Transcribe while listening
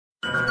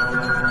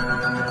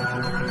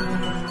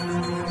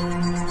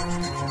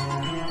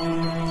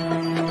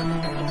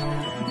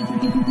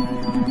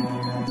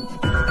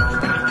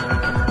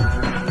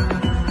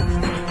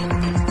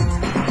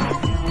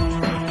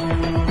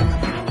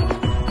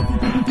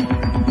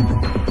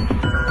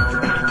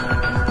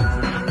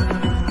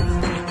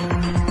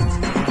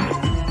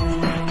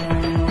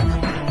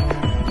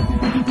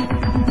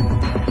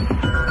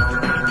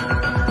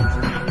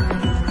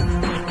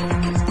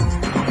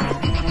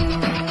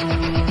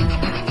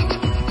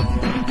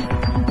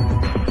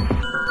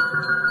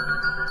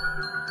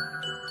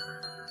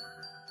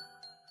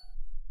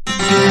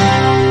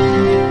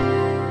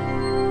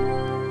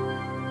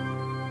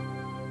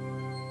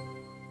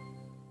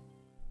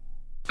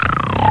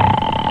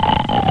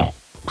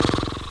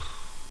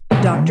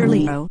Dr.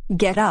 Leo,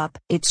 get up,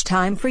 it's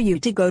time for you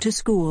to go to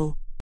school.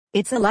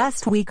 It's the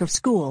last week of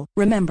school,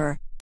 remember?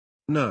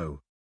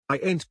 No. I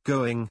ain't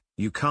going,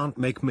 you can't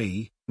make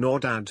me, nor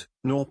Dad,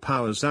 nor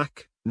Power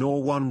Zach,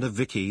 nor Wonder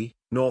Vicky,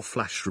 nor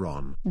Flash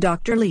Ron.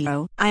 Dr.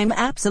 Leo, I'm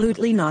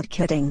absolutely not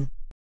kidding.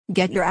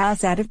 Get your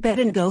ass out of bed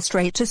and go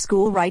straight to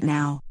school right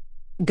now.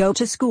 Go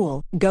to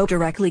school, go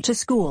directly to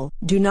school,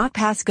 do not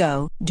pass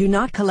go, do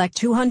not collect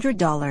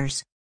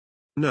 $200.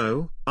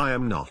 No, I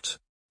am not.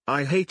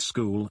 I hate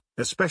school,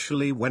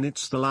 especially when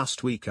it's the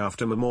last week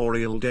after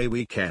Memorial Day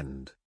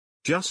weekend.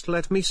 Just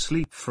let me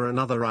sleep for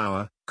another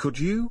hour, could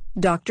you?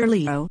 Dr.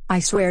 Leo, I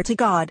swear to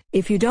God,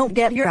 if you don't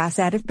get your ass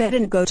out of bed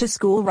and go to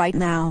school right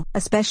now,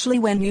 especially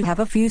when you have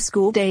a few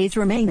school days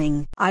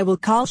remaining, I will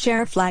call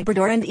Sheriff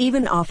Labrador and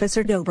even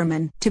Officer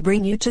Doberman to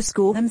bring you to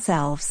school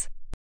themselves.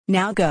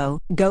 Now go,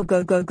 go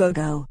go go go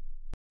go.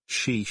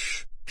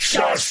 Sheesh.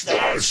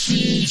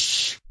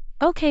 Sheesh.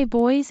 Okay,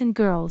 boys and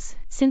girls,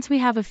 since we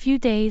have a few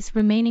days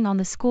remaining on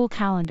the school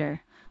calendar,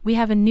 we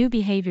have a new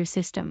behavior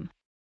system.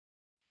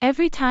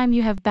 Every time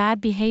you have bad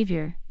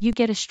behavior, you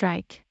get a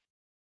strike.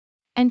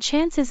 And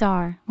chances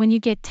are, when you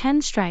get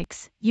 10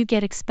 strikes, you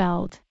get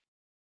expelled.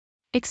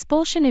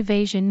 Expulsion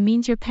evasion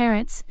means your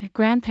parents,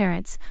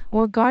 grandparents,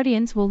 or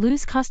guardians will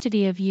lose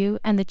custody of you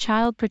and the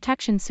Child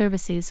Protection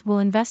Services will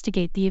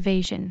investigate the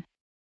evasion.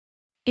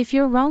 If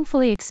you're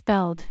wrongfully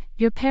expelled,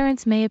 your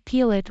parents may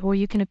appeal it or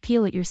you can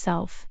appeal it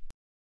yourself.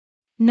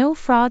 No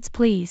frauds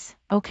please,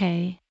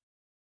 okay?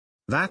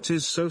 That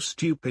is so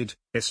stupid,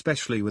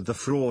 especially with the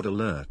fraud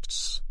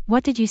alerts.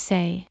 What did you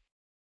say?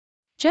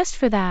 Just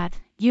for that,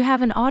 you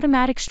have an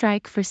automatic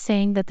strike for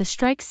saying that the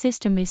strike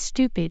system is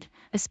stupid,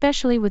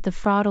 especially with the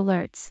fraud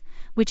alerts,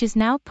 which is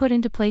now put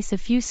into place a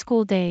few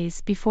school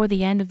days before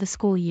the end of the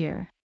school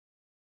year.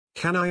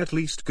 Can I at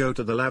least go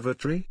to the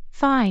lavatory?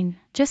 Fine,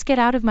 just get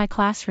out of my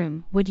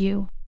classroom, would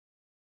you?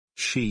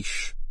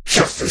 Sheesh.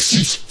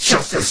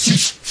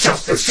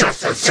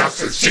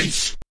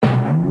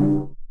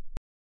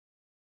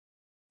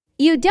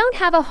 You don't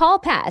have a hall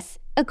pass.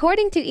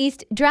 According to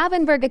East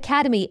Dravenberg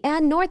Academy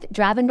and North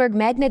Dravenberg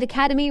Magnet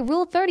Academy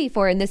Rule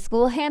 34 in the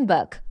school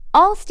handbook,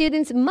 all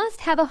students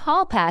must have a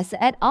hall pass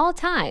at all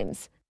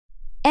times.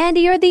 And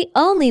you're the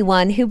only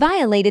one who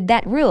violated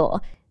that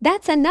rule.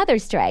 That's another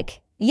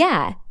strike.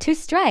 Yeah, 2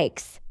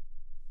 strikes.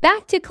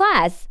 Back to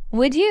class,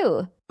 would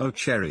you? Oh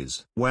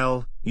cherries.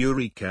 Well,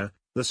 Eureka,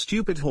 the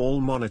stupid hall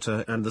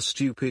monitor and the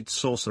stupid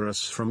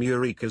sorceress from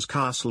Eureka's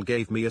castle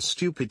gave me a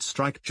stupid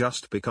strike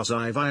just because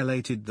I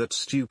violated that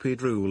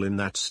stupid rule in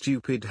that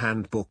stupid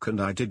handbook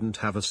and I didn't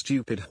have a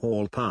stupid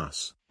hall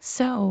pass.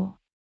 So,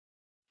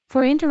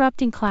 for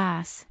interrupting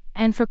class,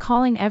 and for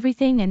calling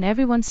everything and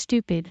everyone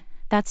stupid,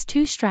 that's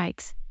 2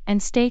 strikes,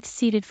 and stay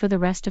seated for the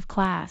rest of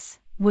class,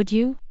 would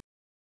you?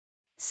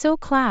 So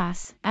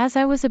class, as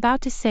I was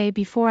about to say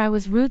before I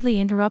was rudely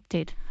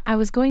interrupted, I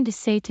was going to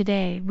say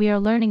today we are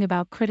learning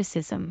about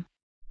criticism.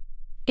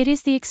 It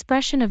is the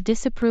expression of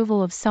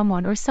disapproval of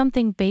someone or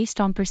something based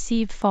on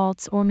perceived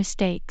faults or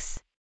mistakes.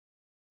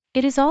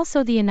 It is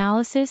also the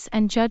analysis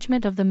and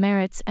judgment of the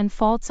merits and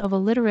faults of a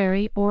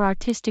literary or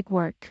artistic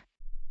work.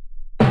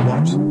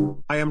 What?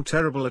 I am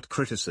terrible at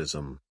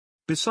criticism.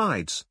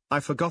 Besides, I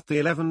forgot the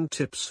 11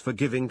 tips for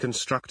giving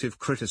constructive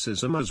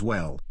criticism as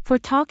well. For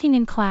talking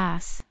in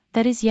class,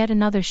 that is yet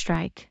another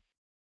strike.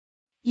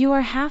 You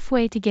are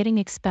halfway to getting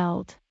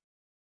expelled.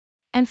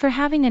 And for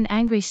having an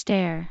angry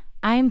stare,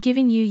 I am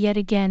giving you yet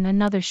again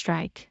another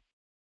strike.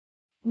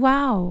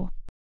 Wow!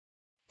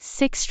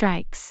 6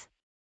 strikes.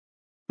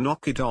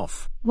 Knock it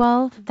off.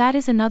 Well, that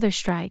is another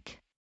strike.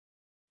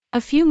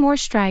 A few more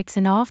strikes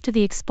and off to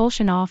the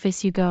expulsion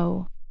office you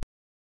go.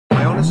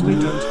 I honestly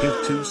don't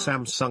give 2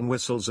 Samsung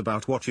whistles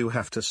about what you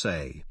have to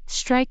say.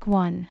 Strike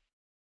 1.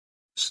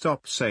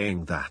 Stop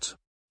saying that.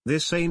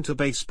 This ain't a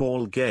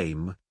baseball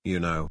game, you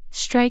know.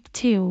 Strike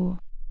 2.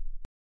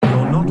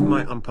 You're not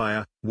my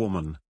umpire,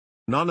 woman.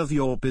 None of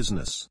your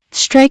business.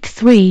 Strike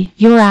 3,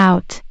 you're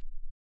out.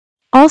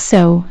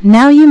 Also,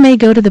 now you may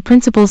go to the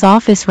principal's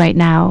office right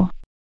now.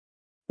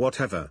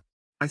 Whatever.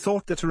 I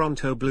thought the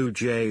Toronto Blue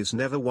Jays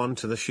never won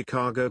to the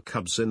Chicago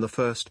Cubs in the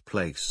first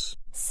place.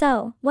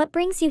 So, what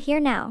brings you here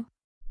now?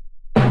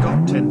 I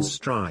got 10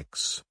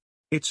 strikes.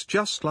 It's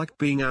just like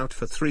being out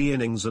for 3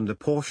 innings and a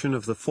portion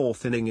of the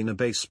 4th inning in a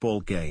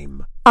baseball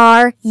game.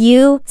 Are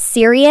you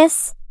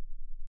serious?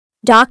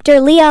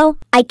 Dr. Leo,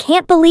 I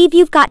can't believe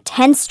you've got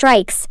 10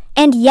 strikes.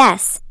 And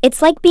yes,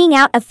 it's like being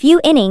out a few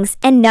innings,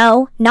 and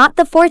no, not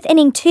the 4th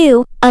inning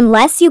too,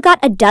 unless you got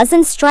a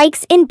dozen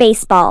strikes in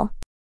baseball.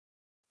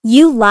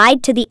 You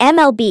lied to the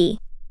MLB.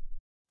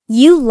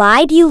 You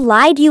lied, you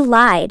lied, you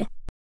lied.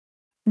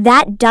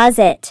 That does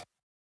it.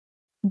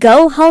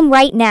 Go home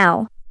right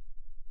now.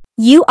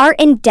 You are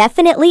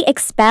indefinitely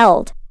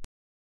expelled.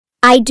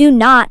 I do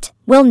not,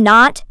 will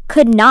not,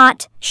 could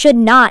not, should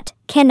not,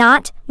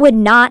 cannot, would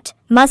not,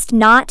 must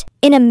not,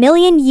 in a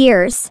million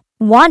years,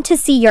 want to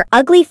see your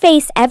ugly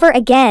face ever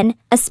again,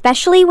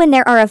 especially when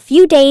there are a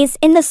few days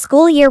in the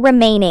school year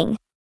remaining.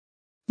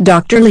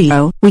 Dr.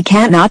 Leo, we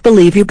cannot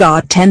believe you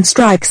got 10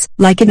 strikes,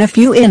 like in a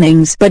few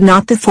innings but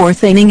not the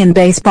 4th inning in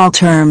baseball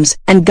terms,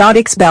 and got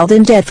expelled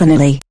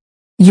indefinitely.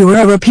 You're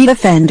a repeat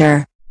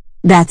offender.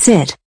 That's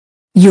it.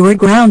 You are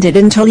grounded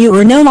until you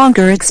are no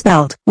longer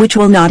expelled, which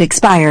will not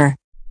expire.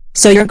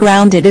 So you're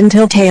grounded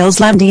until Tails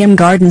Lamdium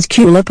Gardens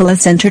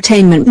Culipolis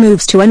Entertainment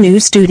moves to a new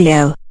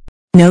studio.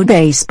 No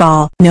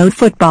baseball, no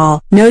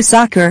football, no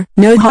soccer,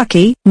 no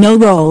hockey, no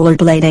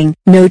rollerblading,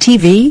 no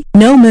TV,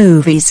 no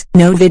movies,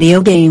 no video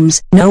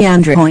games, no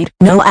Android,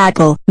 no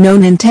Apple, no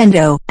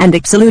Nintendo, and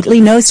absolutely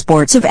no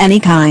sports of any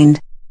kind.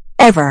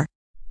 Ever.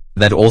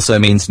 That also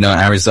means no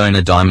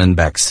Arizona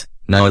Diamondbacks,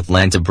 no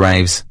Atlanta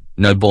Braves,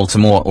 no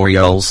Baltimore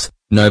Orioles,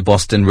 no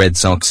Boston Red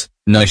Sox,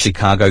 no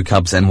Chicago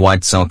Cubs and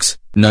White Sox,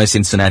 no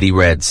Cincinnati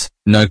Reds,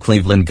 no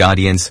Cleveland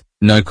Guardians,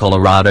 no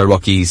Colorado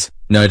Rockies,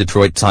 no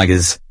Detroit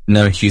Tigers,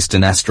 no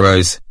Houston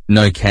Astros,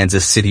 no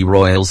Kansas City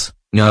Royals,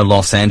 no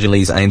Los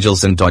Angeles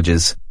Angels and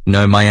Dodgers,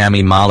 no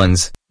Miami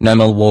Marlins, no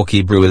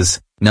Milwaukee Brewers,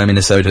 no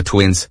Minnesota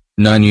Twins,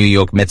 no New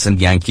York Mets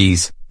and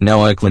Yankees,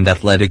 no Oakland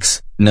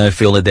Athletics, no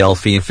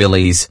Philadelphia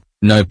Phillies,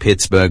 no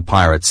Pittsburgh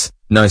Pirates,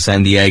 no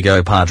San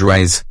Diego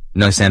Padres,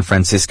 no San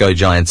Francisco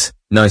Giants,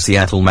 no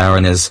Seattle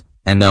Mariners,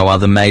 and no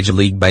other Major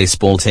League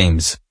Baseball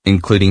teams,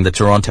 including the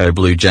Toronto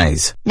Blue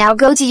Jays. Now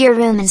go to your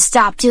room and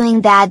stop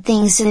doing bad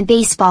things to the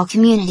baseball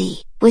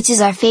community, which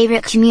is our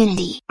favorite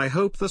community. I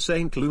hope the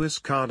St. Louis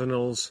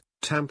Cardinals,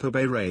 Tampa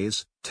Bay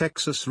Rays,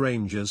 Texas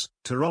Rangers,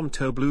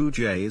 Toronto Blue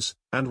Jays,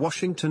 and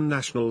Washington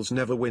Nationals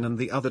never win and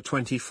the other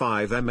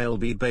 25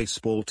 MLB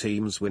baseball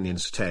teams win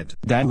instead.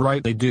 Damn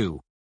right they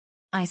do.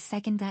 I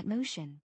second that motion.